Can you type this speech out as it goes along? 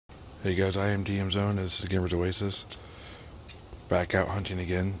Hey guys, I am DM Zone. This is Gamer's Oasis. Back out hunting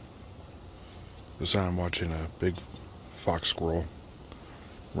again. This time I'm watching a big fox squirrel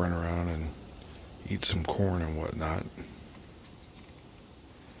run around and eat some corn and whatnot.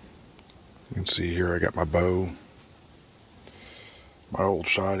 You can see here I got my bow, my old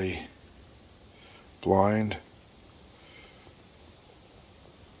shoddy blind,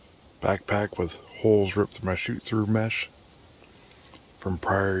 backpack with holes ripped through my shoot-through mesh from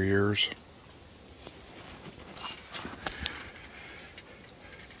prior years.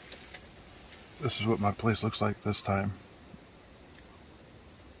 This is what my place looks like this time.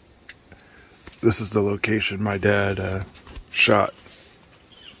 This is the location my dad shot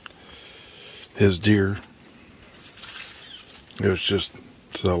his deer. It was just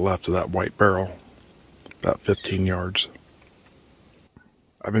to the left of that white barrel, about 15 yards.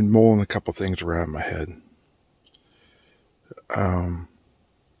 I've been mulling a couple things around in my head.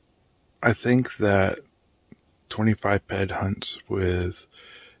 I think that 25 PED hunts with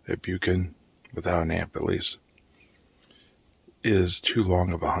a Bukin, without an amp at least, is too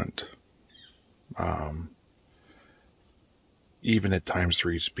long of a hunt. Even at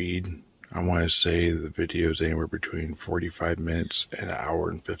 ×3 speed, I want to say the video is anywhere between 45 minutes and an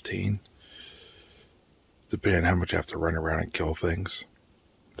hour and 15, depending on how much I have to run around and kill things.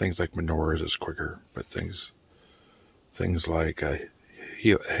 Things like Monuras is quicker, but things like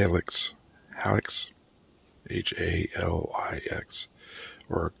Halix, Halix,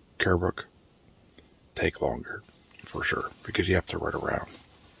 or Caribrook take longer, for sure, because you have to run around.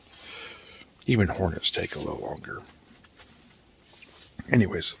 Even hornets take a little longer.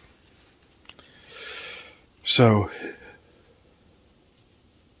 Anyways, so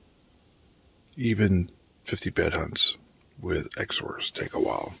even 50 bed hunts with XORs take a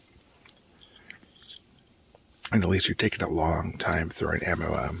while. And at least you're taking a long time throwing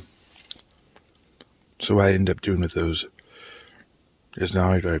ammo at them. So what I end up doing with those is not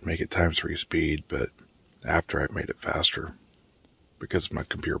only do I make it ×3 speed, but after I've made it faster, because my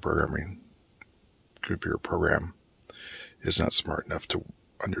computer program is not smart enough to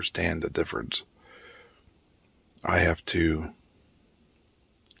understand the difference. I have to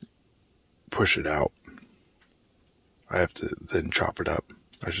push it out. I have to then chop it up,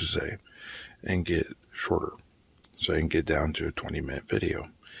 I should say, and get shorter, so I can get down to a 20-minute video.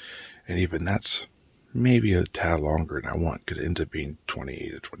 And even that's maybe a tad longer than I want, because it ends up being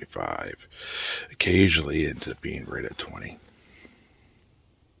 20 to 25. Occasionally it ends up being right at 20.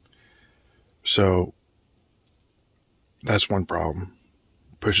 So that's one problem.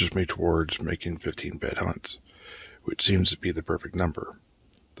 Pushes me towards making 15 bed hunts, which seems to be the perfect number.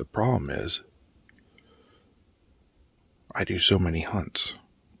 The problem is I do so many hunts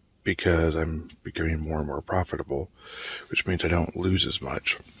because I'm becoming more and more profitable, which means I don't lose as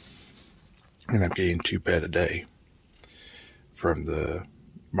much. And I'm getting 2 bed a day from the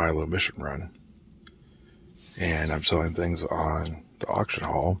Milo mission run. And I'm selling things on the auction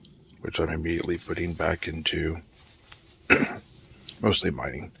hall, which I'm immediately putting back into mostly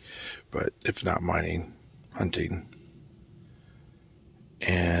mining, but if not mining, hunting.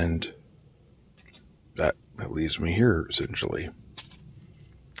 And that leaves me here, essentially,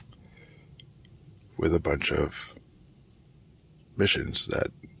 with a bunch of missions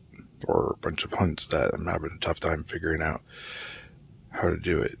or a bunch of hunts that I'm having a tough time figuring out how to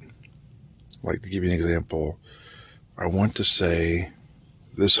do it. Like, to give you an example, I want to say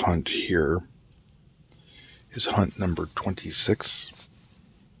this hunt here is hunt number 26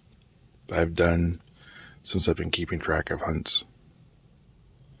 that I've done since I've been keeping track of hunts.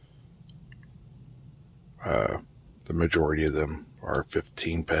 The majority of them are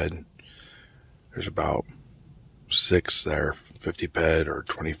 15 PED. There's about 6 that are 50 PED or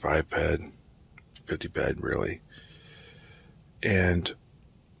 25 PED, 50 PED really. And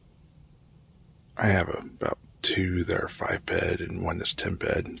I have about 2 that are 5 PED and 1 that's 10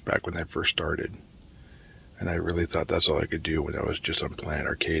 PED back when I first started. And I really thought that's all I could do when I was just on Planet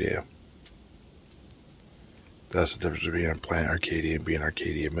Arcadia. That's the difference between on Planet Arcadia and being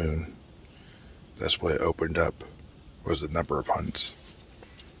Arcadia Moon. That's what it opened up, was the number of hunts.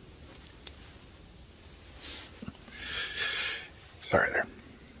 Sorry there.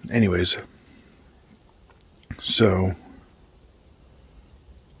 Anyways, so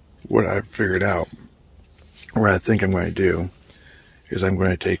what I've figured out, what I think I'm going to do, is I'm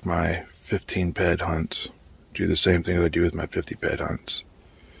going to take my 15 PED hunts, do the same thing that I do with my 50 PED hunts,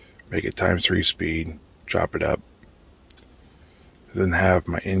 make it ×3 speed, chop it up, then have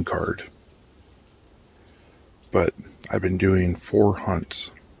my in card. But I've been doing 4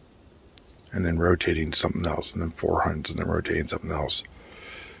 hunts and then rotating something else, and then 4 hunts and then rotating something else,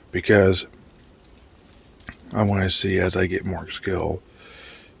 because I want to see, as I get more skill,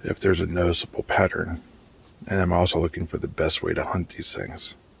 if there's a noticeable pattern. And I'm also looking for the best way to hunt these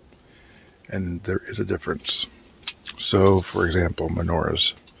things. And there is a difference. So, for example,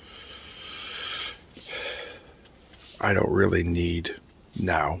 Monuras. I don't really need,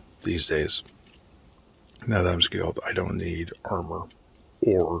 now, these days, now that I'm skilled, I don't need armor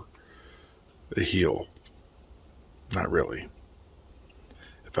or a heal. Not really.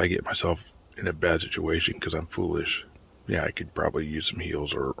 If I get myself in a bad situation because I'm foolish, yeah, I could probably use some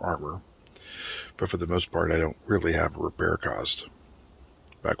heals or armor. But for the most part, I don't really have a repair cost.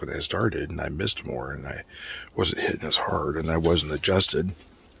 Back when I started and I missed more and I wasn't hitting as hard and I wasn't adjusted,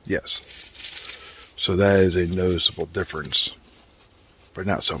 yes. So that is a noticeable difference, but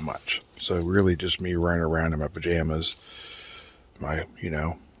not so much. So really just me running around in my pajamas, my,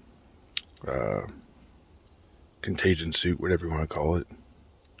 contagion suit, whatever you want to call it,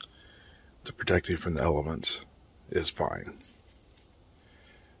 to protect me from the elements is fine.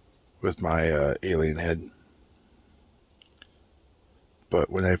 With my alien head.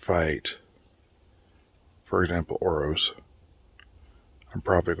 But when I fight, for example, Oros, I'm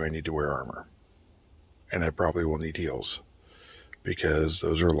probably going to need to wear armor. And I probably will need heals, because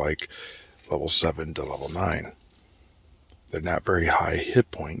those are like level 7 to level 9. They're not very high hit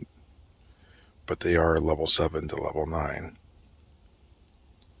point, but they are level 7 to level 9.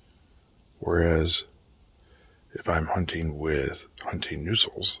 Whereas, if I'm hunting with hunting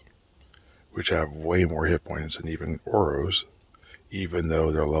Nusels, which have way more hit points than even Oros, even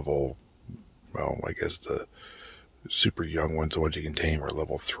though they're level, well, I guess the super young ones, the ones you can tame, are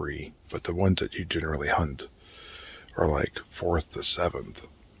level 3, but the ones that you generally hunt are like 4th to 7th.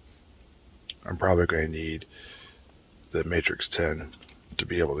 I'm probably going to need the Matrix 10 to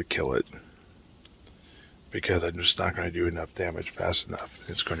be able to kill it, because I'm just not going to do enough damage fast enough.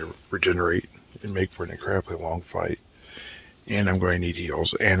 It's going to regenerate and make for an incredibly long fight. And I'm going to need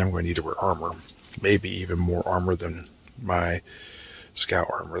heals, and I'm going to need to wear armor. Maybe even more armor than my scout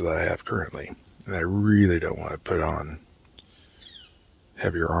armor that I have currently. And I really don't want to put on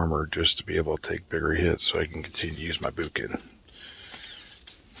heavier armor just to be able to take bigger hits so I can continue to use my Bukin.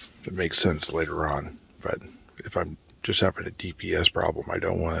 It makes sense later on, but if I'm just having a DPS problem, I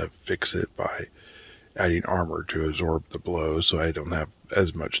don't want to fix it by adding armor to absorb the blows so I don't have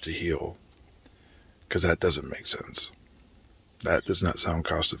as much to heal, because that doesn't make sense. That does not sound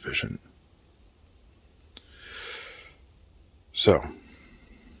cost efficient. So,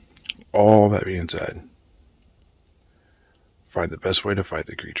 all that being said, find the best way to fight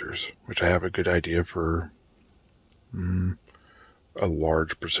the creatures, which I have a good idea for a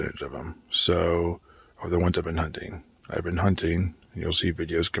large percentage of them. So, of the ones I've been hunting, and you'll see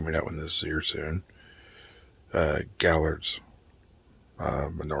videos coming out when this is here soon. Gallards,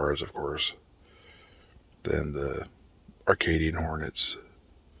 Monuras, of course, then the Arcadian Hornets,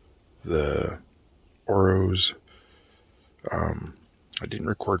 the Oros. I didn't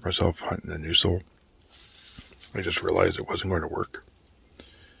record myself hunting a Nusel. I just realized it wasn't going to work.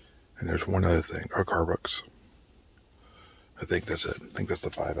 And there's one other thing, Carbucks. I think that's it. I think that's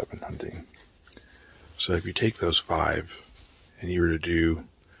the 5 I've been hunting. So if you take those 5 and you were to do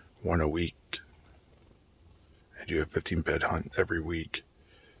 1 a week and do a 15 PED hunt every week,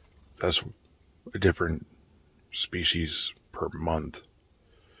 that's a different species per month.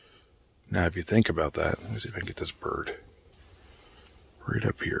 Now, if you think about that, let me see if I can get this bird right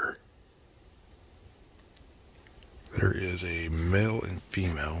up here. There is a male and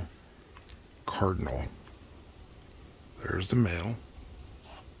female cardinal. There's the male,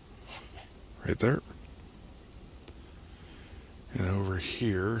 right there. And over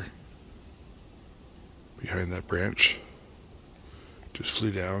here, behind that branch, just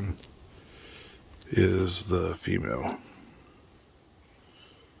flew down, is the female.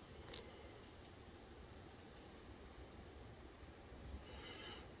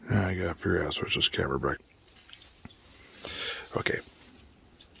 Now I gotta figure out, switch this camera back. Okay.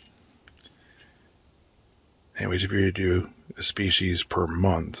 Anyways, if you do a species per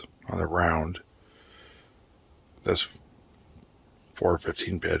month on the round, that's 4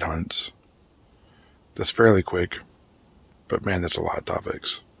 15 PED hunts. That's fairly quick, but man, that's a lot of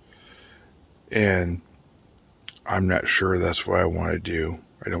topics. And I'm not sure that's what I want to do.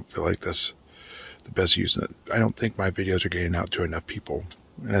 I don't feel like that's the best use of it. I don't think my videos are getting out to enough people.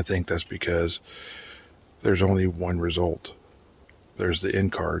 And I think that's because there's only one result. There's the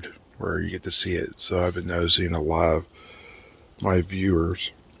end card where you get to see it. So I've been noticing a lot of my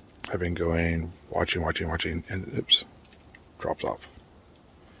viewers have been going, watching, and oops, drops off.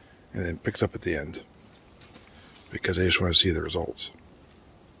 And then picks up at the end, because they just want to see the results.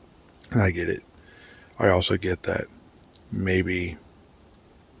 And I get it. I also get that maybe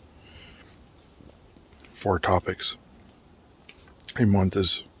 4 topics a month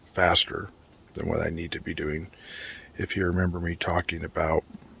is faster than what I need to be doing. If you remember me talking about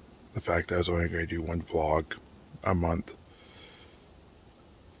the fact that I was only going to do 1 vlog a month,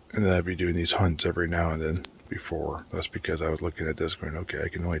 and then I'd be doing these hunts every now and then before, that's because I was looking at this going, okay, I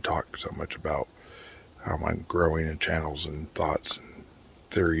can only talk so much about how I'm growing in channels and thoughts and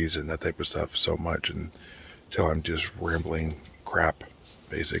theories and that type of stuff so much until I'm just rambling crap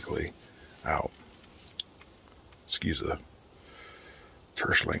basically out. Excuse the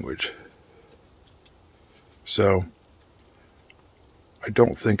terse language. So I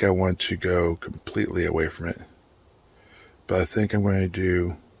don't think I want to go completely away from it, but I think I'm going to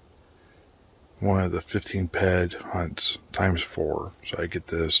do one of the 15 PED hunts times 4, so I get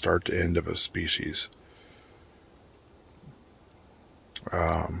the start to end of a species.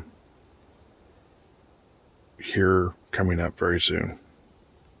 Here coming up very soon.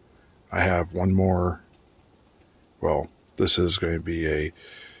 I have one more. Well, this is going to be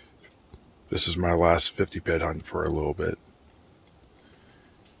this is my last 50 PED hunt for a little bit.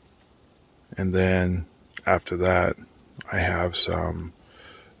 And then after that, I have some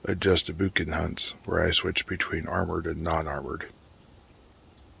Adjusted Bukin hunts where I switch between armored and non-armored.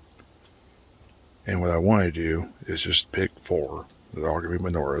 And what I want to do is just pick 4. They're all going to be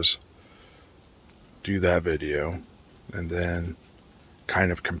Monuras. Do that video, and then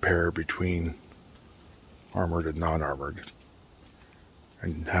kind of compare between armored and non-armored,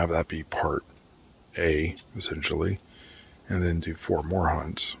 and have that be part A, essentially, and then do 4 more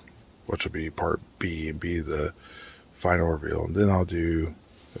hunts, which will be part B and be the final reveal. And then I'll do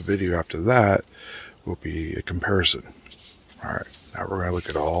a video after that, will be a comparison. Alright, now we're going to look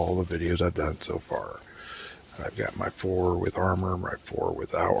at all the videos I've done so far. I've got my 4 with armor, my 4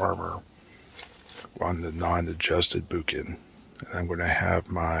 without armor on the non-adjusted Bukin. And I'm going to have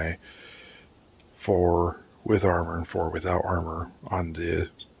my 4 with armor and 4 without armor on the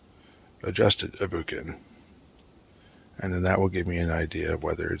adjusted Bukin. And then that will give me an idea of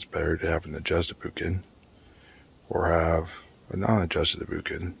whether it's better to have an adjusted Bukin or have a non-adjusted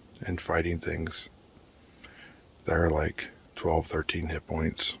Bukin and fighting things that are like 12, 13 hit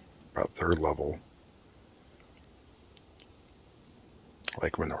points, about 3rd level,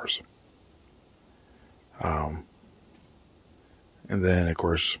 like Monuras. And then, of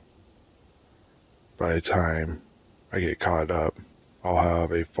course, by the time I get caught up, I'll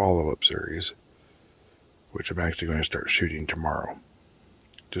have a follow-up series, which I'm actually going to start shooting tomorrow,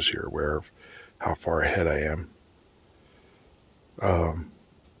 just so you're aware of how far ahead I am.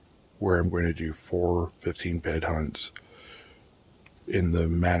 Where I'm going to do 4 15 PED hunts in the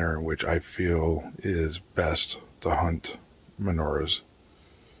manner in which I feel is best to hunt Monuras.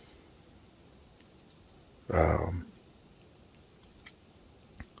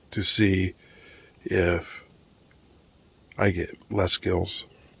 To see if I get less skills,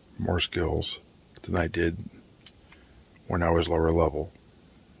 more skills than I did when I was lower level,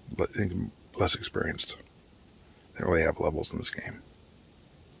 less experienced. I don't really have levels in this game.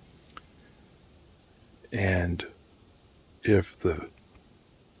 And if the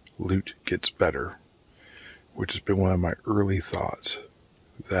loot gets better, which has been one of my early thoughts,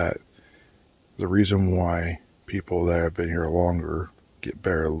 that the reason why people that have been here longer get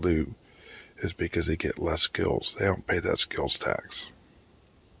better loot is because they get less skills. They don't pay that skills tax.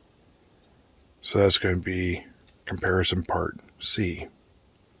 So that's going to be comparison part C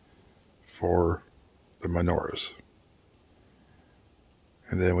for the Monuras.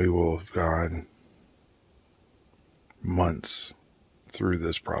 And then we will have gone months through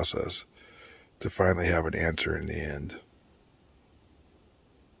this process to finally have an answer in the end.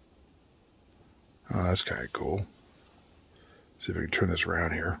 Oh, that's kind of cool. See if I can turn this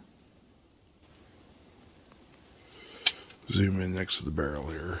around here. Zoom in next to the barrel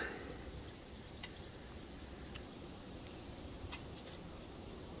here.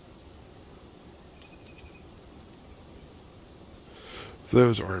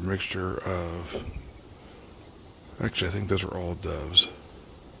 Those are a mixture of, actually I think those are all doves.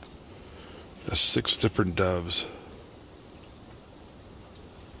 That's 6 different doves.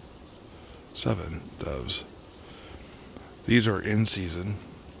 7 doves. These are in season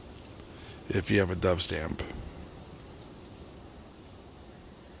if you have a dove stamp.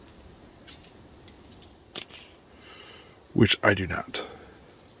 Which I do not.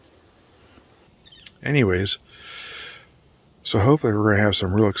 Anyways, so hopefully we're going to have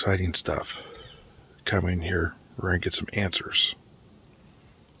some real exciting stuff coming here. We're going to get some answers.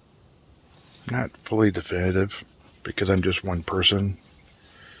 Not fully definitive because I'm just one person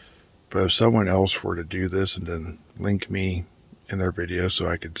But if someone else were to do this and then link me in their video so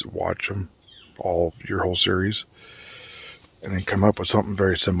I could watch them, all your whole series, and then come up with something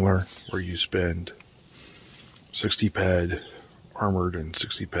very similar where you spend 60 PED armored and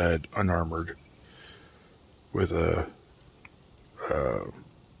 60 PED unarmored with a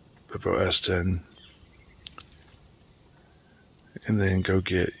Vivo S10, and then go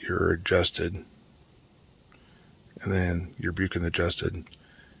get your adjusted, and then your Bukin adjusted,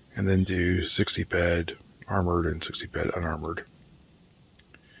 and then do 60 PED armored and 60 PED unarmored,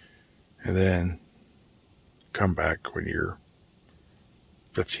 and then come back when you're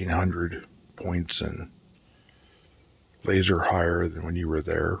 1,500 points and laser higher than when you were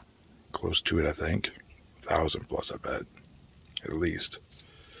there, close to it, I think, 1,000 plus, I bet, at least.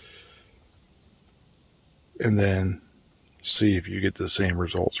 And then see if you get the same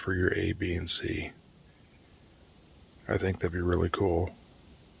results for your A, B, and C. I think that'd be really cool.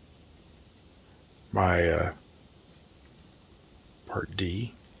 My part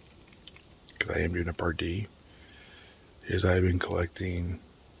D, because I am doing a part D, is I've been collecting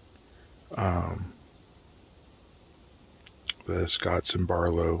the Scotts and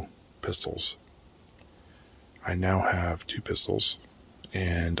Barlow pistols. I now have 2 pistols,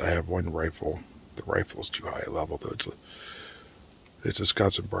 and I have 1 rifle. The rifle is too high a level, though. It's a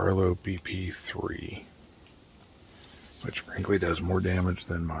Scotts and Barlow BP3, which frankly does more damage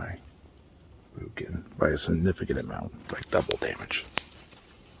than my Bukin by a significant amount, like double damage.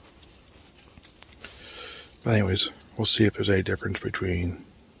 But anyways, we'll see if there's any difference between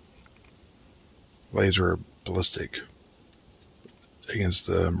laser or ballistic against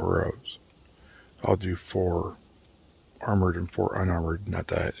the Monuras. I'll do 4 armored and 4 unarmored. Not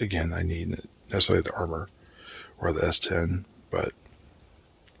that, again, I need necessarily the armor or the S10, but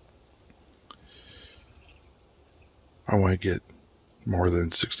I want to get more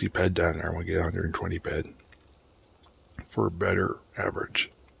than 60 PED down there. I want to get 120 PED for a better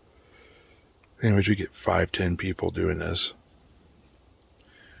average. Anyways, we get 5-10 people doing this.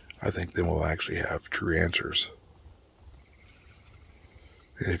 I think then we'll actually have true answers.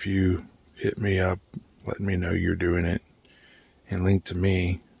 And if you hit me up, let me know you're doing it, and link to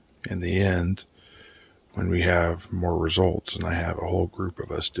me in the end when we have more results, and I have a whole group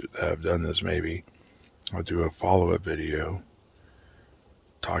of us that have done this. Maybe I'll do a follow-up video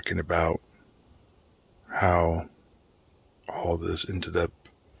talking about how all this ended up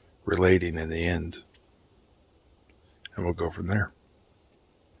relating in the end, and we'll go from there.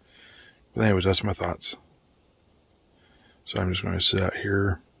 But anyways, that's my thoughts. So I'm just going to sit out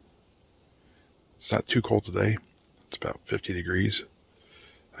here. It's not too cold today. It's about 50 degrees.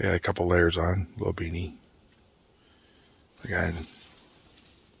 I got a couple layers on, a little beanie. I got an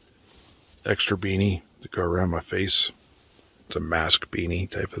extra beanie to go around my face. It's a mask beanie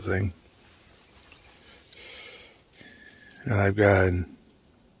type of thing. And I've got a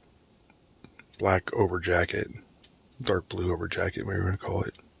black over jacket, dark blue over jacket, whatever you want to call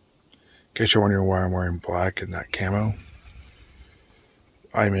it. In case you're wondering why I'm wearing black and not camo,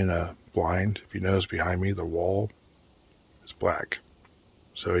 I'm in a blind. If you notice behind me, the wall is black.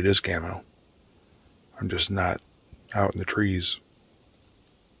 So it is camo. I'm just not out in the trees.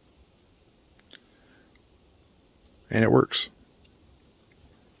 And it works.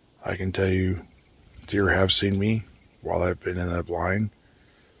 I can tell you, deer have seen me while I've been in a blind,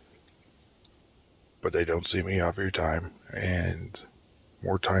 but they don't see me every time, and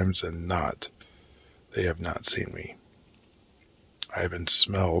more times than not, they have not seen me. I have been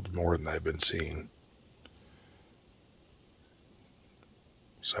smelled more than I've been seen.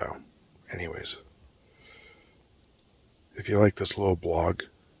 So, anyways, if you like this little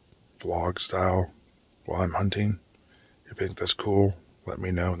vlog style while I'm hunting, if you think that's cool, let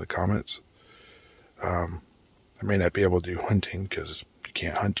me know in the comments. I may not be able to do hunting because you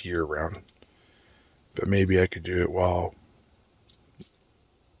can't hunt year round, but maybe I could do it while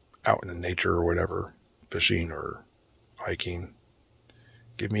out in the nature or whatever, fishing or hiking.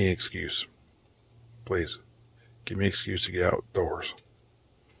 Give me an excuse. Please, give me an excuse to get outdoors.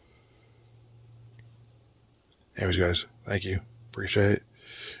 Anyways, guys, thank you. Appreciate it.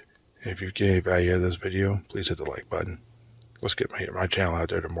 And if you get any value out of this video, please hit the like button. Let's get my channel out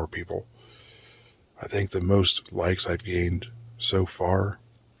there to more people. I think the most likes I've gained so far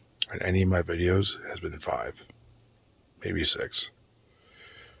on any of my videos has been 5, maybe 6.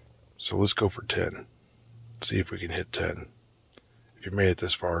 So let's go for 10. See if we can hit 10. If you made it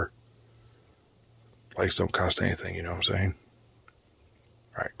this far, likes don't cost anything, you know what I'm saying?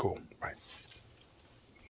 Alright, cool. Bye.